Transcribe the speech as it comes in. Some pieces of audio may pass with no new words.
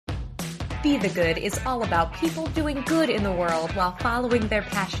Be the Good is all about people doing good in the world while following their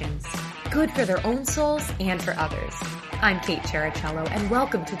passions. Good for their own souls and for others. I'm Kate Chericello, and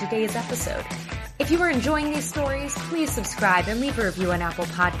welcome to today's episode. If you are enjoying these stories, please subscribe and leave a review on Apple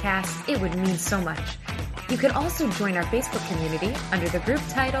Podcasts. It would mean so much. You can also join our Facebook community under the group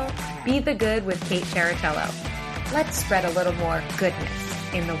title, Be the Good with Kate Chericello. Let's spread a little more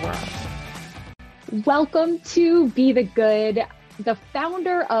goodness in the world. Welcome to Be the Good. The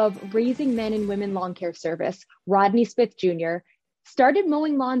founder of Raising Men and Women Lawn Care Service, Rodney Smith Jr., started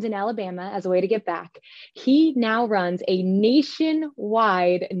mowing lawns in Alabama as a way to give back. He now runs a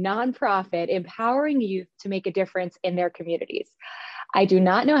nationwide nonprofit empowering youth to make a difference in their communities. I do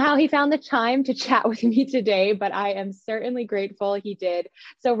not know how he found the time to chat with me today, but I am certainly grateful he did.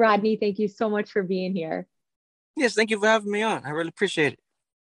 So Rodney, thank you so much for being here. Yes, thank you for having me on. I really appreciate it.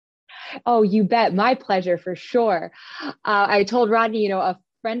 Oh, you bet. My pleasure, for sure. I told Rodney, a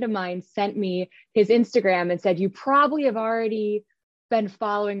friend of mine sent me his Instagram and said, you probably have already been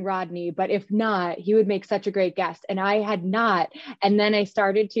following Rodney, but if not, he would make such a great guest. And I had not. And then I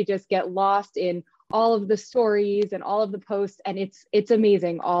started to just get lost in all of the stories and all of the posts. And it's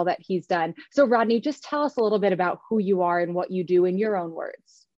amazing all that he's done. So Rodney, just tell us a little bit about who you are and what you do in your own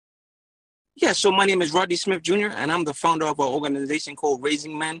words. Yeah, so my name is Rodney Smith Jr., and I'm the founder of an organization called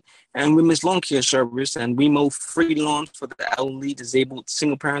Raising Men and Women's Lawn Care Service, and we mow free lawns for the elderly, disabled,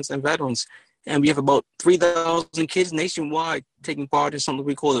 single parents, and veterans. And we have about 3,000 kids nationwide taking part in something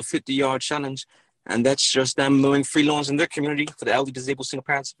we call the 50-yard challenge, and that's just them mowing free lawns in their community for the elderly, disabled, single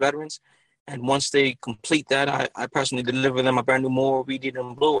parents, and veterans. And once they complete that, I personally deliver them a brand new mower, weed eater,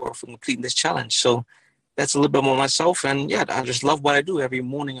 and blower for completing this challenge. So that's a little bit more myself. And yeah, I just love what I do. Every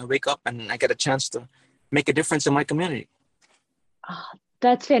morning I wake up and I get a chance to make a difference in my community. Oh,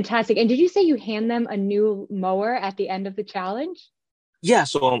 that's fantastic. And did you say you hand them a new mower at the end of the challenge? Yeah,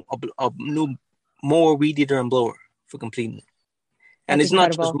 so a new mower, weed eater, and blower for completing it. And That's it's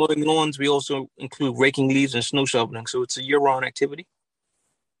incredible. Not just mowing lawns. We also include raking leaves and snow shoveling. So it's a year-round activity.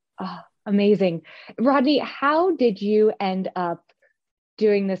 Oh, amazing. Rodney, how did you end up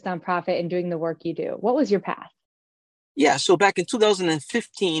doing this nonprofit and doing the work you do? What was your path? Yeah, so back in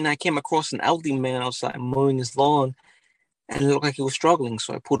 2015, I came across an elderly man outside mowing his lawn, and it looked like he was struggling.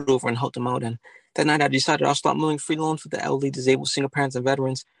 So I pulled over and helped him out. And that night I decided I'll start mowing free lawns for the elderly, disabled, single parents, and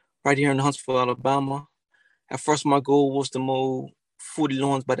veterans right here in Huntsville, Alabama. At first, my goal was to mow 40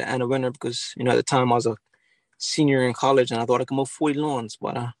 lawns by the end of winter because, at the time I was a senior in college and I thought I could mow 40 lawns.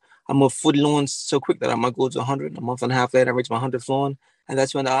 But I mowed 40 lawns so quick that I might go to 100. A month and a half later, I reached my 100th lawn. And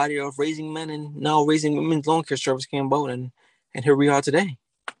that's when the idea of Raising Men and now Raising Women's Lawn Care Service came about. And here we are today.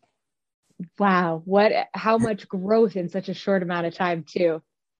 Wow. How much growth in such a short amount of time too.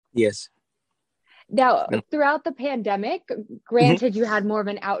 Yes. Now, throughout the pandemic, granted, you had more of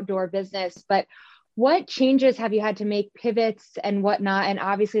an outdoor business, but what changes have you had to make, pivots and whatnot? And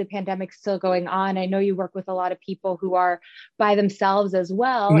obviously the pandemic's still going on. I know you work with a lot of people who are by themselves as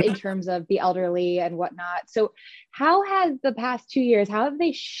well in terms of the elderly and whatnot. So how has the past 2 years, how have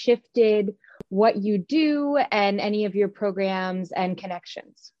they shifted what you do and any of your programs and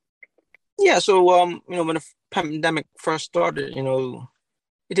connections? Yeah, so, when the pandemic first started,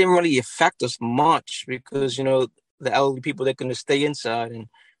 it didn't really affect us much because, the elderly people, they couldn't stay inside and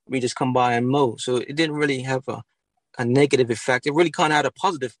we just come by and mow. So it didn't really have a negative effect. It really kind of had a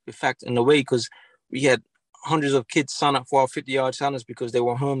positive effect in a way because we had hundreds of kids sign up for our 50-yard challenge because they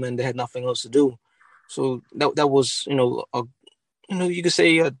were home and they had nothing else to do. So that was, you could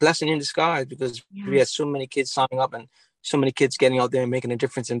say a blessing in disguise because we had so many kids signing up and so many kids getting out there and making a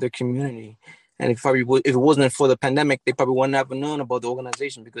difference in their community. And if it wasn't for the pandemic, they probably wouldn't have known about the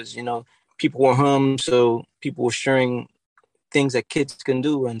organization because, people were home. So people were sharing things that kids can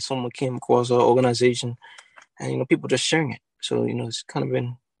do, and someone came across our organization and people just sharing it. So it's kind of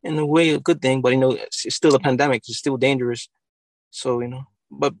been in a way a good thing, but it's still a pandemic. It's still dangerous. So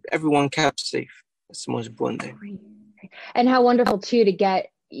but everyone kept safe. That's the most important thing. And how wonderful too to get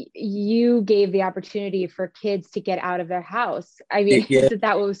you gave the opportunity for kids to get out of their house. I mean,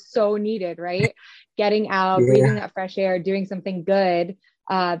 that was so needed, right? Getting out, breathing that fresh air, doing something good.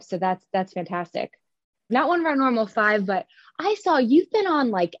 So that's fantastic. Not one of our normal 5, but I saw you've been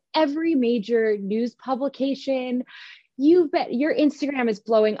on like every major news publication. Your Instagram is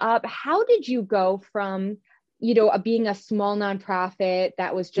blowing up. How did you go from, being a small nonprofit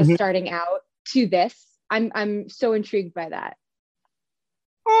that was just starting out to this? I'm so intrigued by that.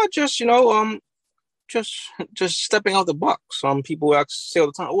 Oh, just stepping out the box. Some people say all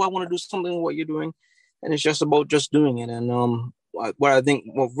the time, "Oh, I want to do something what you're doing," and it's just about just doing it. And what I think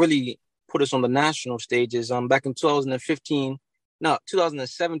what really put us on the national stage is back in 2017,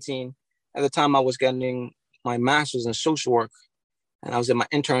 at the time I was getting my master's in social work, and I was at my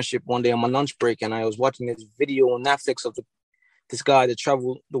internship one day on my lunch break, and I was watching this video on Netflix of this guy that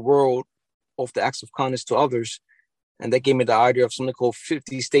traveled the world off the acts of kindness to others. And that gave me the idea of something called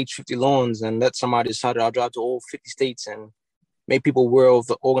 50 States, 50 Lawns. And that somebody decided I'll drive to all 50 states and make people aware of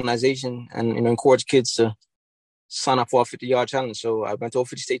the organization and, encourage kids to sign up for a 50-yard challenge. So I went to all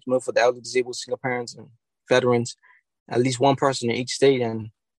 50 states, moved for the elderly, disabled, single parents, and veterans, at least one person in each state. And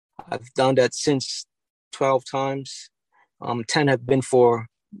I've done that since 12 times. 10 have been for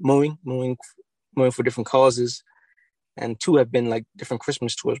mowing for different causes. And 2 have been like different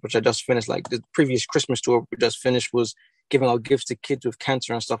Christmas tours, which I just finished. Like the previous Christmas tour we just finished was giving out gifts to kids with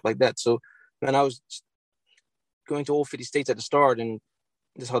cancer and stuff like that. So when I was going to all 50 states at the start, and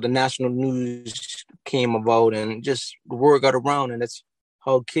that's how the national news came about, and just the word got around, and that's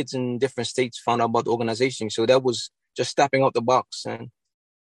how kids in different states found out about the organization. So that was just stepping out the box and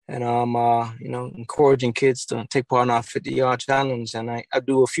encouraging kids to take part in our 50-yard challenge. And I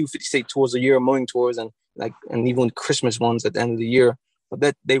do a few 50-state tours a year, mowing tours, and even Christmas ones at the end of the year. But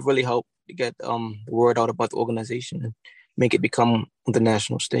that they really help to get the word out about the organization and make it become on the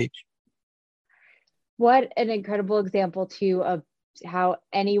national stage. What an incredible example too of how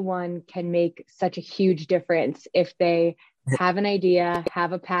anyone can make such a huge difference if they have an idea,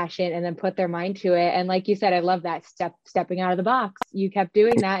 have a passion, and then put their mind to it. And like you said, I love that stepping out of the box. You kept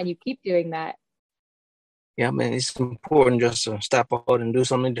doing that and you keep doing that. Yeah, man, it's important just to step out and do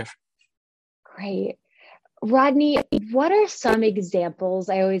something different. Great. Rodney, what are some examples?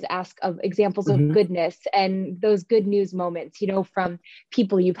 I always ask of examples of goodness and those good news moments, from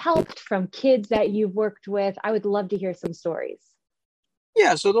people you've helped, from kids that you've worked with. I would love to hear some stories.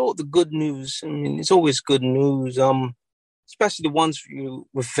 Yeah, so the good news, I mean, it's always good news, especially the ones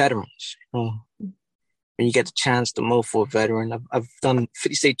with veterans. When you get the chance to mow for a veteran. I've done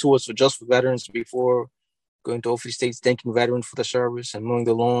 50-state tours for veterans before, going to all 50 states, thanking veterans for the service and mowing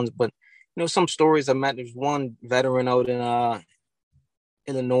the lawns. But some stories I met. There's one veteran out in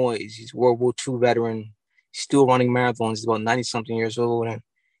Illinois. He's a World War II veteran. He's still running marathons. He's about 90-something years old. And,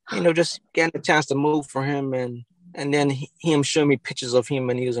 just getting a chance to move for him. And then him showing me pictures of him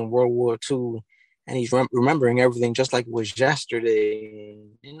when he was in World War II. And he's remembering everything just like it was yesterday.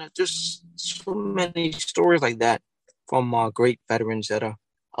 And, just so many stories like that from great veterans that are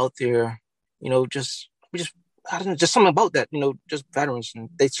out there. I don't know, just something about that, just veterans, and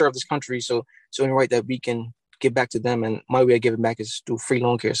they serve this country. So it's only right that we can give back to them. And my way of giving back is through free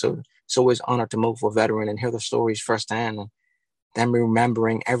lawn care. So it's always an honor to move for a veteran and hear the stories firsthand, and them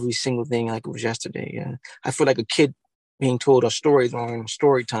remembering every single thing like it was yesterday. Yeah. I feel like a kid being told a story during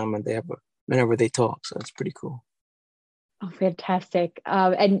story time whenever they talk. So it's pretty cool. Oh, fantastic.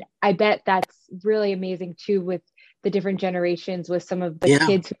 And I bet that's really amazing too, with the different generations, with some of the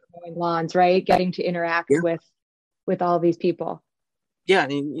kids who are mowing lawns, right? Getting to interact with all these people. Yeah,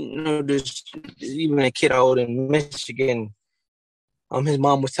 and, there's even a kid out in Michigan. His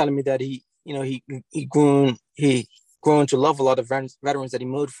mom was telling me that he grew to love a lot of veterans that he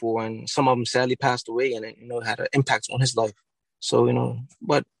mowed for, and some of them sadly passed away, and it had an impact on his life. So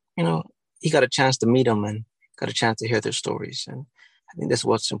but he got a chance to meet them and got a chance to hear their stories, and I think that's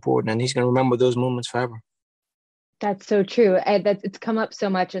what's important. And he's going to remember those moments forever. That's so true. And it's come up so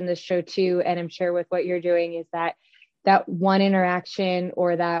much in this show too. And I'm sure with what you're doing is that one interaction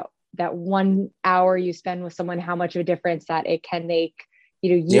or that 1 hour you spend with someone, how much of a difference that it can make,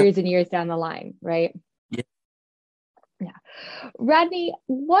 years and years down the line. Right. Yeah. Rodney,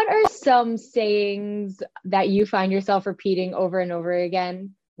 what are some sayings that you find yourself repeating over and over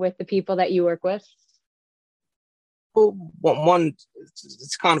again with the people that you work with? Well, one,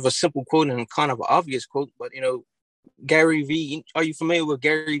 it's kind of a simple quote and kind of an obvious quote, but Gary Vee. Are you familiar with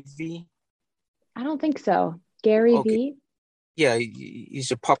Gary Vee? I don't think so. Gary Vee? Yeah,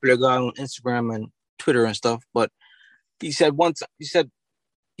 he's a popular guy on Instagram and Twitter and stuff. But he said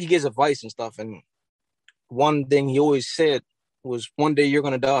he gives advice and stuff. And one thing he always said was, one day you're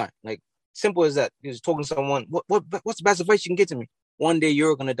going to die. Like, simple as that. He was talking to someone, what's the best advice you can get to me? One day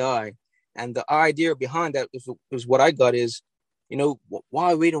you're going to die. And the idea behind that was what I got is,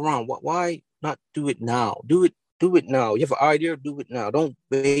 why wait around? Why not do it now? Do it now. You have an idea, do it now. Don't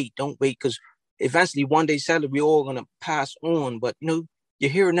wait, because eventually one day, sadly, we're all going to pass on. But, you're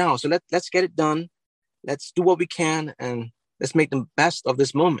here now. So let's get it done. Let's do what we can, and let's make the best of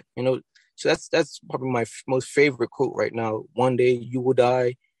this moment, So that's probably my most favorite quote right now. One day you will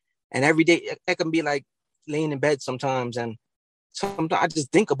die. And every day, it can be like laying in bed sometimes. And sometimes I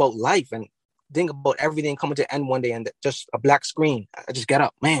just think about life and think about everything coming to an end one day, and just a black screen. I just get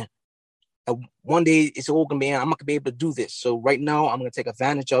up, man. One day it's all going to be, I'm not going to be able to do this. So right now I'm going to take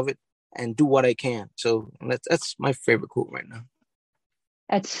advantage of it. and do what I can. So that's my favorite quote right now.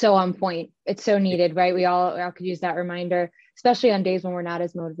 That's so on point. It's so needed, right? We all could use that reminder, especially on days when we're not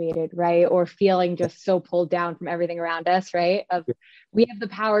as motivated, right? Or feeling just so pulled down from everything around us, right? Of we have the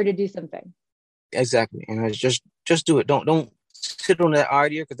power to do something. Exactly. And it's just do it. Don't sit on that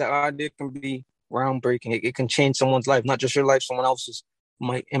idea, because that idea can be groundbreaking. It can change someone's life, not just your life, someone else's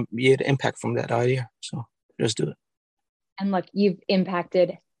might be the impact from that idea. So just do it. And look, you've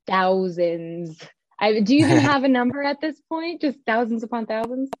impacted thousands. Do you even have a number at this point? Just thousands upon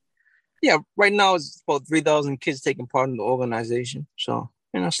thousands? Yeah, right now it's about 3,000 kids taking part in the organization. So,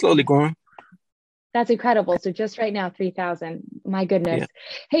 slowly growing. That's incredible. So just right now, 3,000. My goodness. Yeah.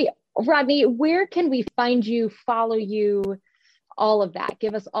 Hey, Rodney, where can we find you, follow you, all of that?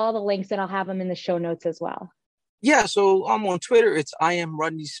 Give us all the links, and I'll have them in the show notes as well. Yeah, so I'm on Twitter. It's I am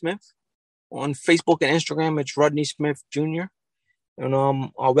Rodney Smith. On Facebook and Instagram, it's Rodney Smith Jr. And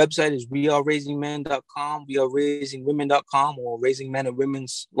our website is weareraisingmen.com, weareraisingwomen.com, or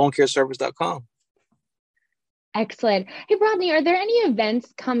raisingmenandwomen's lawn care service.com. Excellent. Hey, Rodney, are there any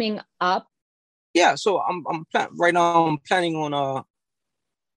events coming up? Yeah, so right now I'm planning on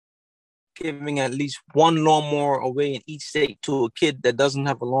giving at least one lawnmower away in each state to a kid that doesn't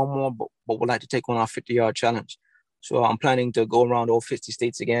have a lawnmower but would like to take on our 50-yard challenge. So I'm planning to go around all 50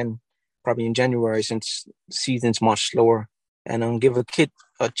 states again, probably in January, since the season's much slower, and give a kid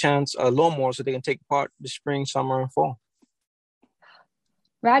a chance, a lawnmower, so they can take part this spring, summer, and fall.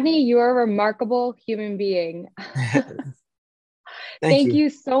 Rodney, you're a remarkable human being. Thank you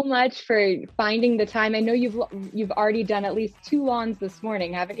so much for finding the time. I know you've already done at least 2 lawns this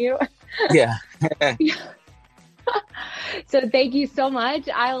morning, haven't you? Yeah. So thank you so much.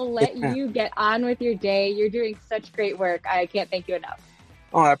 I'll let you get on with your day. You're doing such great work. I can't thank you enough.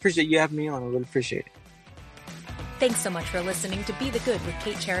 Oh, I appreciate you having me on. I really appreciate it. Thanks so much for listening to Be the Good with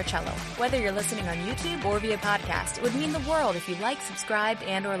Kate Chericello. Whether you're listening on YouTube or via podcast, it would mean the world if you liked, subscribed,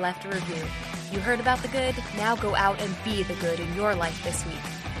 and or left a review. You heard about the good? Now go out and be the good in your life this week.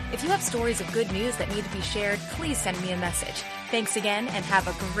 If you have stories of good news that need to be shared, please send me a message. Thanks again, and have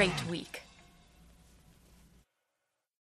a great week.